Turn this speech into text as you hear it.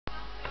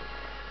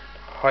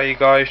Hi you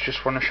guys,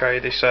 just want to show you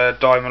this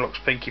Dymalux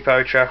Pinky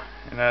Poacher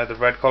in the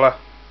red colour.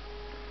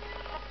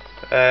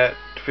 To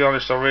be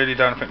honest, I really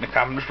don't think the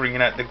camera's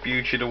bringing out the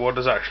beauty of the wood.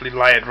 There's actually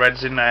layered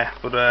reds in there,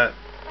 but the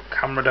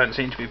camera don't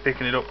seem to be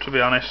picking it up, to be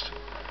honest.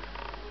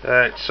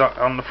 It's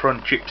on the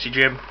front Gypsy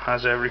Jim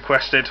as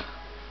requested.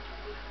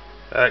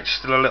 It's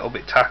still a little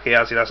bit tacky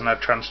as it hasn't had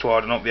a chance to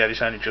harden up yet. It's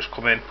only just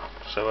come in,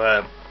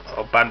 so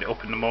I'll band it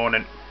up in the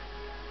morning.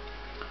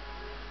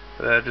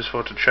 Just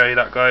thought I'd show you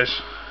that,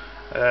 guys.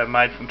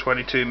 Made from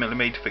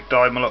 22mm thick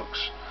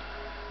Dymalux.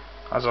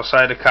 As I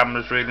say, the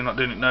camera's really not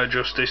doing it no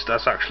justice.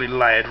 That's actually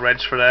layered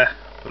reds for there,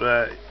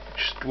 but it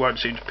just won't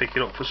seem to pick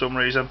it up for some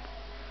reason.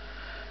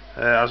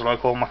 As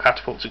like all my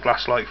Catapults, a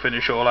glass-like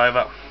finish all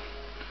over.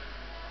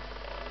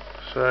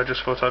 So I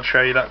just thought I'd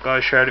show you that,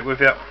 guys, share it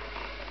with you.